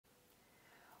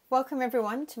Welcome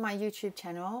everyone to my YouTube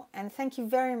channel, and thank you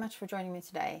very much for joining me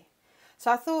today. So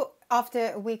I thought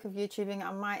after a week of YouTubing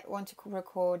I might want to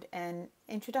record an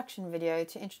introduction video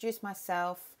to introduce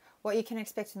myself, what you can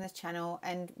expect on this channel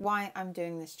and why I'm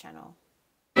doing this channel.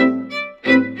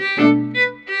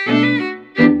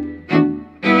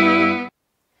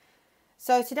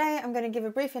 So today I'm going to give a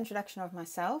brief introduction of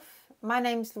myself. My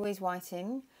name is Louise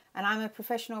and I'm a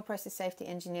professional process safety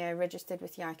engineer registered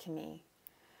with the ICME.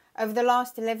 Over the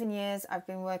last 11 years, I've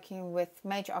been working with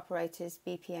major operators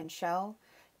BP and Shell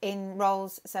in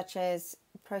roles such as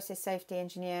process safety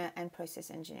engineer and process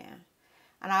engineer.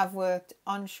 And I've worked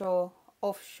onshore,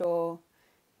 offshore,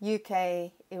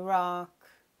 UK, Iraq,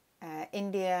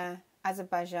 India,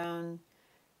 Azerbaijan,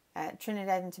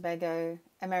 Trinidad and Tobago,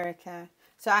 America.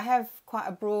 So I have quite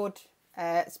a broad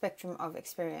spectrum of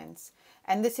experience.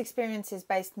 And this experience is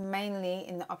based mainly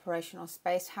in the operational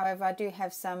space. However, I do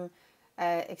have some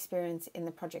experience in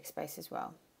the project space as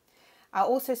well. I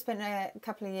also spent a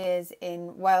couple of years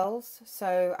in Wales,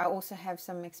 so I also have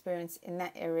some experience in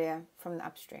that area from the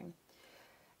upstream.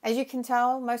 As you can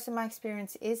tell, most of my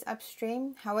experience is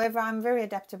upstream. However, I'm very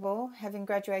adaptable. Having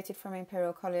graduated from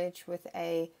Imperial College with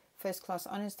a first-class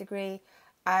honours degree,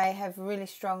 I have a really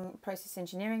strong process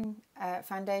engineering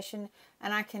foundation,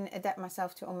 and I can adapt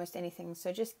myself to almost anything.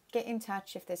 So just get in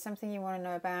touch if there's something you want to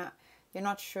know about, you're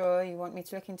not sure, you want me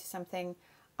to look into something,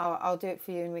 I'll do it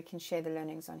for you and we can share the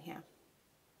learnings on here.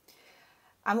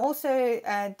 I'm also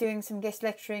doing some guest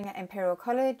lecturing at Imperial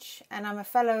College, and I'm a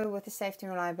fellow with the Safety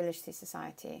and Reliability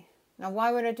Society. Now,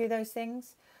 why would I do those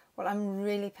things? Well, I'm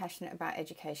really passionate about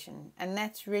education, and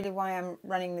that's really why I'm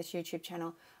running this YouTube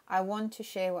channel. I want to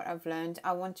share what I've learned.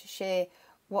 I want to share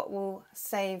what will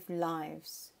save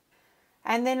lives.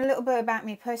 And then a little bit about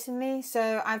me personally.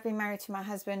 So I've been married to my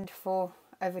husband for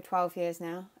over 12 years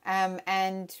now,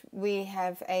 and we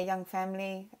have a young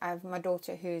family. I have my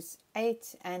daughter who's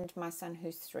 8 and my son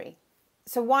who's 3.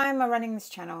 So why am I running this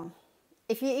channel?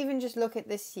 If you even just look at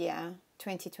this year,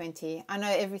 2020, I know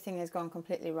everything has gone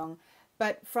completely wrong,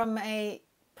 but from a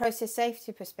process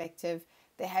safety perspective,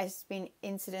 there has been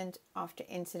incident after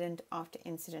incident after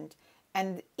incident,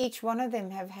 and each one of them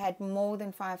have had more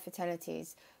than 5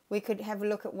 fatalities. We could have a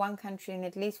look at one country and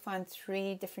at least find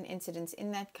 3 different incidents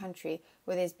in that country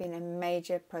where there's been a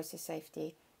major process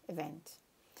safety event.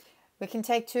 We can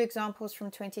take 2 examples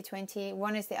from 2020.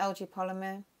 One is the algae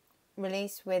polymer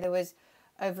release, where there was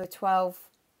over 12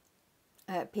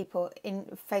 people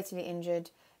fatally injured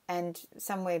and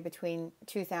somewhere between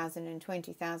 2,000 and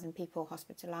 20,000 people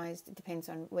hospitalized. It depends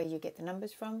on where you get the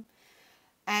numbers from.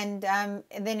 And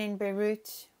then in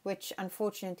Beirut, which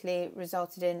unfortunately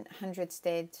resulted in hundreds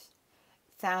dead,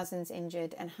 thousands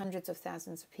injured, and hundreds of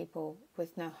thousands of people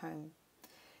with no home.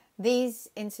 These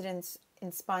incidents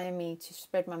inspire me to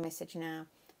spread my message now,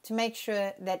 to make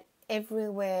sure that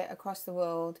everywhere across the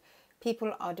world,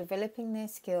 people are developing their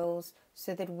skills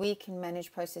so that we can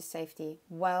manage process safety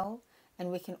well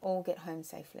and we can all get home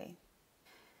safely.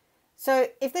 So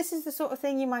if this is the sort of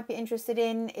thing you might be interested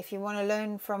in, if you want to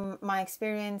learn from my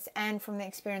experience and from the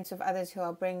experience of others who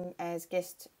I'll bring as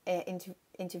guest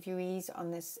interviewees on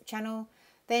this channel,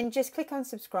 then just click on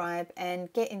subscribe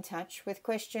and get in touch with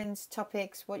questions,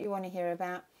 topics, what you want to hear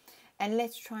about, and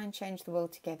let's try and change the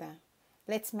world together.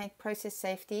 Let's make process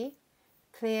safety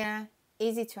clear,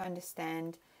 easy to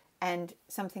understand, and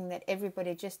something that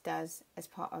everybody just does as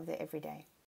part of their everyday.